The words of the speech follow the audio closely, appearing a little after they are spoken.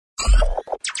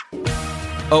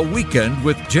A Weekend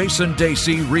with Jason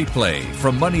Dacey replay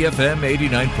from Money FM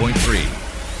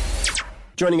 89.3.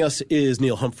 Joining us is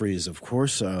Neil Humphreys, of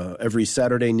course. Every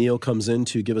Saturday, Neil comes in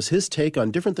to give us his take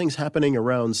on different things happening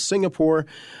around Singapore.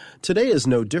 Today is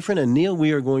no different, and Neil,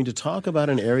 we are going to talk about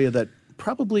an area that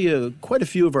probably quite a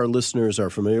few of our listeners are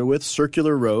familiar with,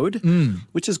 Circular Road,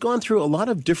 which has gone through a lot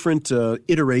of different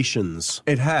iterations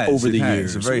over the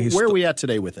years. Where are we at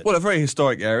today with it? Well, a very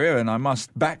historic area, and I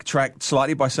must backtrack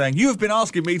slightly by saying you have been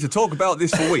asking me to talk about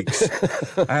this for weeks.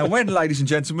 And when, ladies and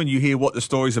gentlemen, you hear what the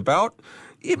story's about,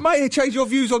 it may change your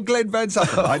views on Glenn Van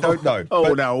Zutphen. I don't know.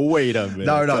 Now, wait a minute.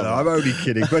 No, I'm only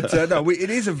kidding. But it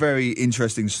is a very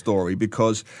interesting story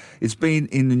because it's been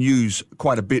in the news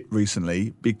quite a bit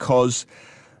recently because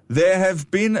there have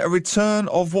been a return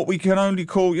of what we can only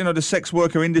call, the sex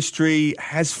worker industry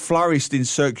has flourished in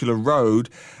Circular Road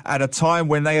at a time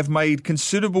when they have made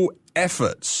considerable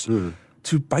efforts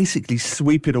to basically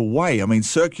sweep it away. I mean,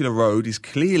 Circular Road is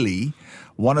clearly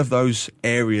one of those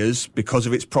areas, because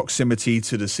of its proximity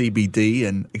to the CBD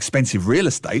and expensive real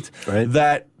estate,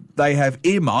 that they have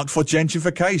earmarked for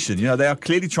gentrification. They are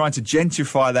clearly trying to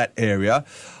gentrify that area.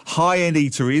 High-end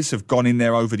eateries have gone in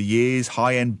there over the years,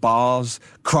 high-end bars,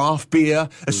 craft beer.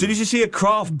 As soon as you see a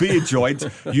craft beer joint,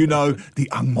 you know the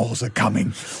Angmos are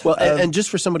coming. Well, and just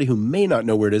for somebody who may not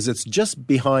know where it is, it's just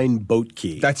behind Boat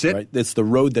Quay. That's it. Right? It's the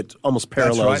road that almost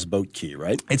parallels Boat Quay,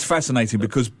 right? It's fascinating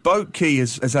because Boat Quay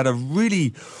has had a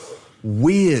really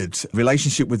weird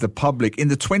relationship with the public in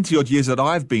the 20-odd years that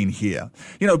I've been here.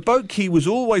 Boat Quay was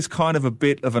always kind of a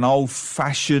bit of an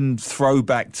old-fashioned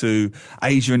throwback to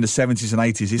Asia in the 70s and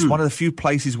 80s. It's one of the few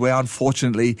places where,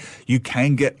 unfortunately, you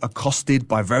can get accosted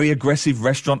by very aggressive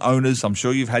restaurant owners. I'm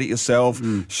sure you've had it yourself,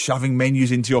 shoving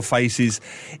menus into your faces.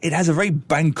 It has a very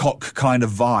Bangkok kind of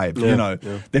vibe,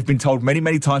 They've been told many,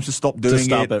 many times to stop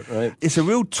doing it. Right? It's a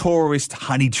real tourist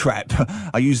honey trap.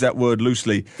 I use that word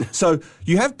loosely. So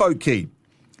you have Boat Quay.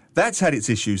 That's had its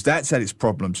issues. That's had its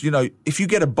problems. If you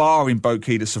get a bar in Boat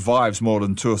Quay that survives more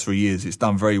than 2 or 3 years, it's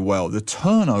done very well. The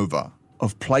turnover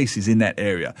of places in that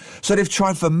area. So they've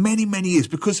tried for many, many years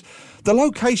because the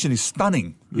location is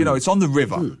stunning. It's on the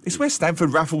river. It's where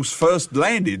Stamford Raffles first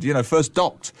landed, first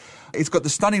docked. It's got the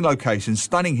stunning location,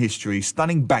 stunning history,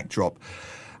 stunning backdrop.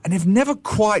 And they've never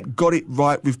quite got it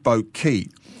right with Boat Quay.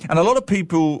 And a lot of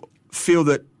people feel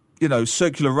that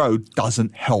Circular Road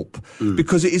doesn't help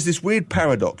because it is this weird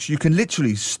paradox. You can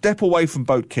literally step away from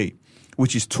Boat Quay,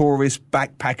 which is tourists,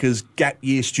 backpackers, gap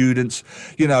year students,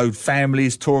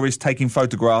 families, tourists taking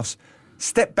photographs.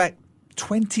 Step back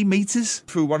 20 metres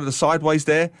through one of the sideways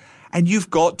there, and you've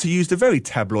got, to use the very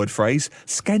tabloid phrase,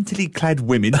 scantily clad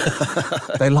women.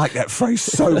 They like that phrase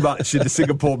so much in the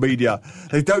Singapore media.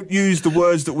 They don't use the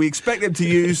words that we expect them to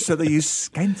use, so they use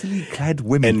scantily clad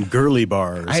women. And girly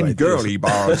bars. Girly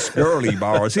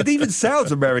bars. It even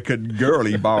sounds American,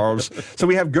 girly bars. So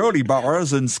we have girly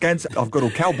bars and I've got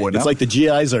all cowboy now. It's like the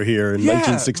GIs are here in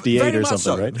 1968 or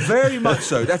something, right? Very much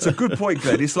so. That's a good point,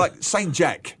 Glenn. It's like St.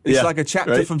 Jack. It's like a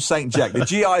chapter from St. Jack. The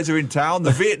GIs are in town.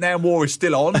 The Vietnam War is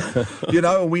still on.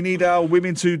 We need our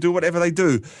women to do whatever they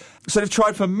do. So they've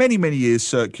tried for many, many years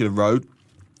Circular Road.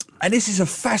 And this is a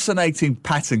fascinating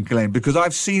pattern, Glenn, because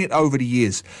I've seen it over the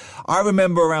years. I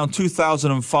remember around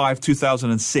 2005,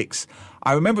 2006.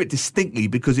 I remember it distinctly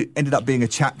because it ended up being a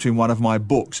chapter in one of my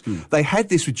books. They had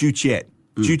this with Joo Chiat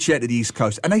at the East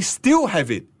Coast, and they still have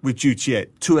it with Joo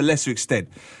Chiat to a lesser extent.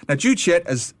 Now, Joo Chiat,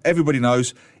 as everybody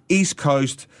knows, East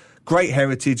Coast, great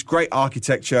heritage, great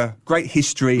architecture, great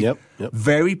history,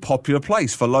 very popular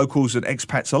place for locals and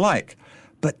expats alike.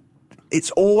 But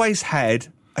it's always had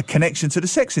a connection to the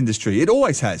sex industry. It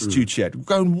always has, Joo Chiat,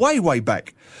 going way, way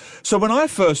back. So when I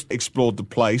first explored the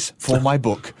place for my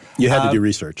book... You had to do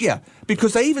research. Yeah,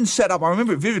 because they even set up, I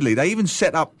remember it vividly, they even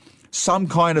set up some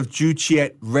kind of Joo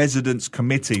Chiat residence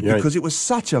committee because it was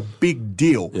such a big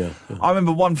deal. I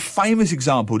remember one famous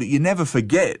example that you never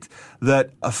forget, that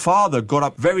a father got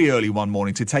up very early one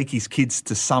morning to take his kids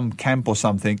to some camp or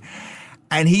something,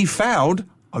 and he found,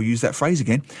 I'll use that phrase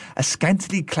again, a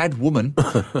scantily clad woman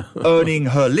earning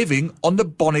her living on the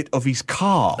bonnet of his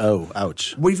car. Oh,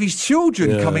 ouch. With his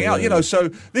children coming out, so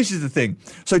this is the thing.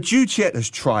 So Joo Chiat has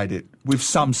tried it with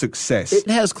some success. It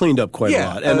has cleaned up quite a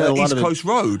lot. And a lot East Coast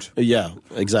Road. Yeah,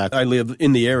 exactly. I live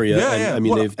in the area.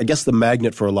 I guess the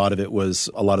magnet for a lot of it was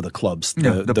a lot of the clubs.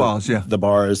 The bars, The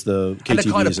bars, the KTVs and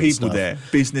the kind of people stuff. there.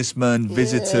 Businessmen,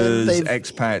 visitors,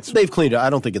 expats. They've cleaned it. I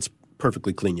don't think it's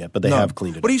perfectly clean yet, but they have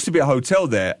cleaned it. But it used to be a hotel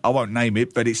there. I won't name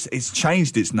it, but it's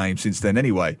changed its name since then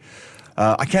anyway.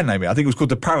 I can name it. I think it was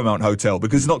called the Paramount Hotel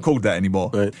because it's not called that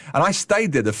anymore. Right. And I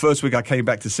stayed there the first week I came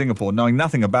back to Singapore knowing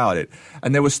nothing about it.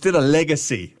 And there was still a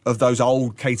legacy of those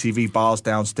old KTV bars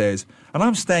downstairs. And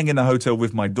I'm staying in a hotel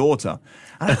with my daughter.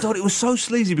 And I thought it was so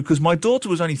sleazy because my daughter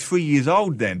was only 3 years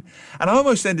old then. And I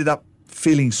almost ended up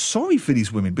feeling sorry for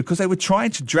these women because they were trying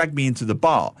to drag me into the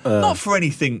bar. Not for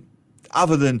anything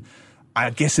other than, I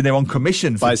guess, they're on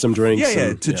commission. Buy some drinks.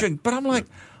 To drink. But I'm like,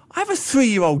 I have a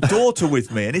 3-year-old daughter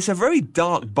with me, and it's a very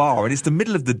dark bar, and it's the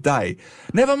middle of the day.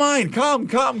 Never mind, come.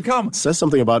 It says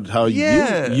something about how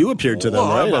you appeared to them,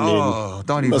 right?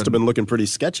 I mean, must have been looking pretty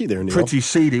sketchy there, Neil. Pretty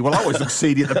seedy. Well, I always look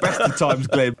seedy at the best of times,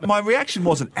 Glenn. My reaction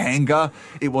wasn't anger.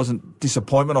 It wasn't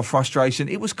disappointment or frustration.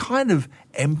 It was kind of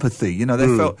empathy. You know,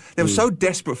 they were so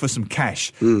desperate for some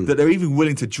cash that they're even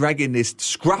willing to drag in this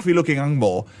scruffy-looking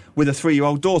Angmo with a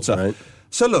 3-year-old daughter. Right.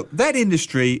 So look, that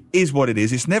industry is what it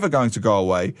is. It's never going to go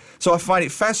away. So I find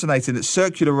it fascinating that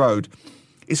Circular Road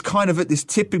is kind of at this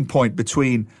tipping point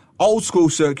between old school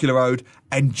Circular Road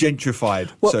and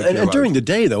gentrified Circular Road. And during the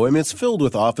day, though, I mean, it's filled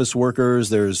with office workers.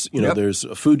 There's, there's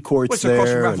food courts there. It's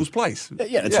across from Raffles Place.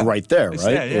 Yeah, it's right there, It's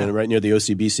right? there, yeah. And right near the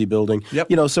OCBC building.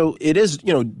 Yep. So it is,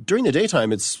 during the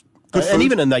daytime, it's... And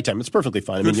even at nighttime, it's perfectly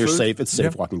fine. I mean, you're food. safe. It's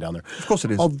safe walking down there. Of course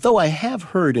it is. Although I have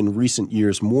heard in recent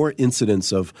years more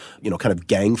incidents of, kind of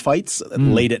gang fights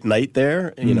late at night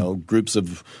there. Groups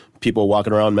of people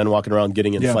walking around, men walking around,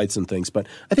 getting in fights and things. But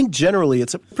I think generally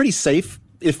it's a pretty safe,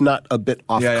 if not a bit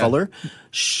off color.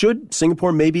 Should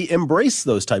Singapore maybe embrace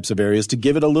those types of areas to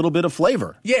give it a little bit of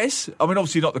flavor? Yes. I mean,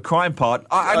 obviously not the crime part.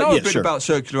 I know a bit about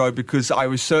Circular Road because I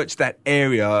researched that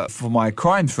area for my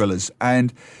crime thrillers.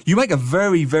 And you make a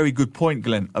very, very good point,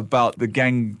 Glenn, about the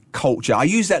gang culture. I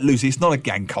use that loosely. It's not a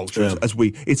gang culture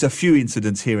it's a few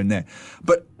incidents here and there.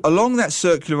 But along that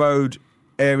Circular Road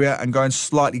area and going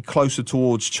slightly closer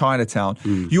towards Chinatown,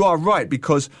 you are right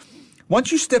because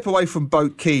once you step away from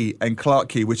Boat Quay and Clark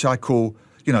Quay, which I call,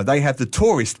 they have the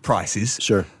tourist prices.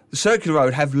 Sure. Circular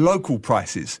Road have local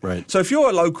prices. Right. So if you're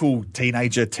a local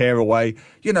teenager, tearaway,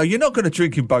 you're not going to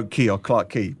drink in Boat Quay or Clark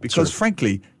Quay because,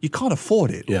 frankly, you can't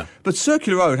afford it. Yeah. But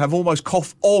Circular Road have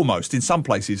almost in some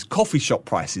places, coffee shop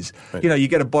prices. Right. You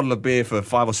get a bottle of beer for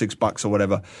 $5 or $6 or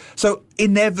whatever. So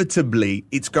inevitably,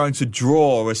 it's going to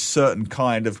draw a certain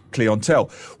kind of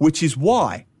clientele, which is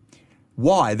why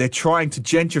they're trying to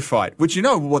gentrify it, which you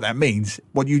know what that means,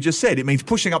 what you just said. It means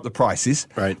pushing up the prices,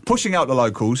 pushing out the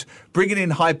locals, bringing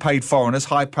in high-paid foreigners,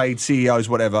 high-paid CEOs,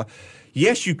 whatever.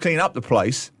 Yes, you clean up the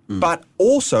place, but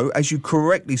also, as you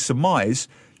correctly surmise,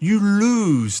 you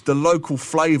lose the local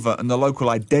flavour and the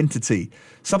local identity.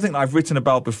 Something that I've written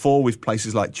about before with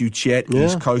places like Duchet,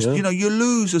 East Coast. Yeah. You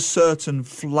lose a certain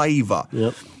flavour.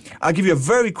 Yep. I'll give you a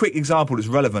very quick example that's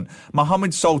relevant.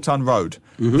 Mohammed Sultan Road.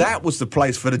 That was the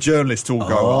place for the journalists to all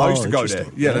go. I used to go there.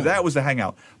 Yeah, that was the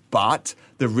hangout. But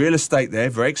the real estate there,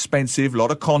 very expensive, a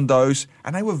lot of condos,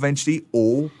 and they were eventually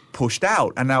all pushed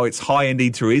out. And now it's high-end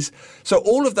eateries. So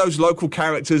all of those local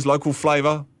characters, local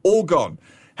flavour, all gone.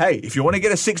 Hey, if you want to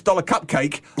get a $6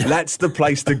 cupcake, that's the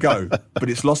place to go. But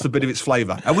it's lost a bit of its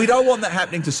flavour. And we don't want that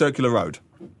happening to Circular Road.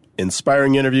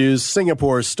 Inspiring interviews,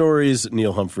 Singapore stories.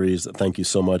 Neil Humphreys, thank you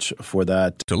so much for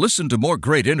that. To listen to more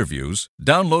great interviews,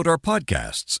 download our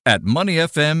podcasts at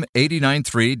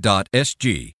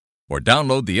moneyfm893.sg or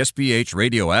download the SPH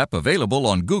radio app available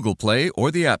on Google Play or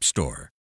the App Store.